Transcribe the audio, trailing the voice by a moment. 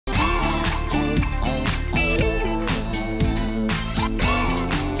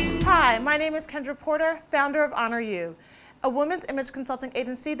Hi, my name is Kendra Porter, founder of Honor You, a women's image consulting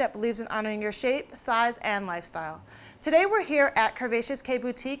agency that believes in honoring your shape, size, and lifestyle. Today we're here at Curvaceous K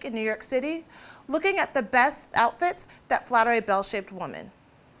Boutique in New York City, looking at the best outfits that flatter a bell-shaped woman.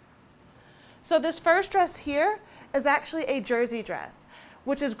 So this first dress here is actually a jersey dress,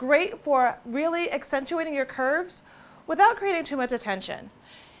 which is great for really accentuating your curves without creating too much attention.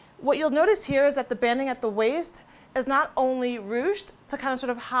 What you'll notice here is that the banding at the waist is not only ruched to kind of sort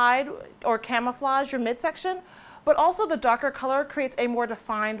of hide or camouflage your midsection, but also the darker color creates a more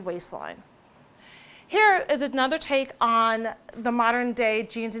defined waistline. Here is another take on the modern day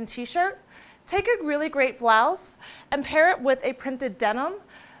jeans and t-shirt. Take a really great blouse and pair it with a printed denim.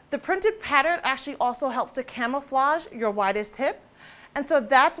 The printed pattern actually also helps to camouflage your widest hip, and so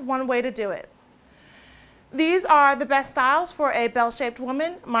that's one way to do it. These are the best styles for a bell-shaped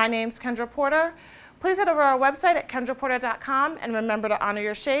woman. My name's Kendra Porter. Please head over to our website at kendraporter.com and remember to honor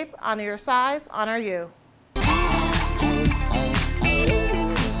your shape, honor your size, honor you.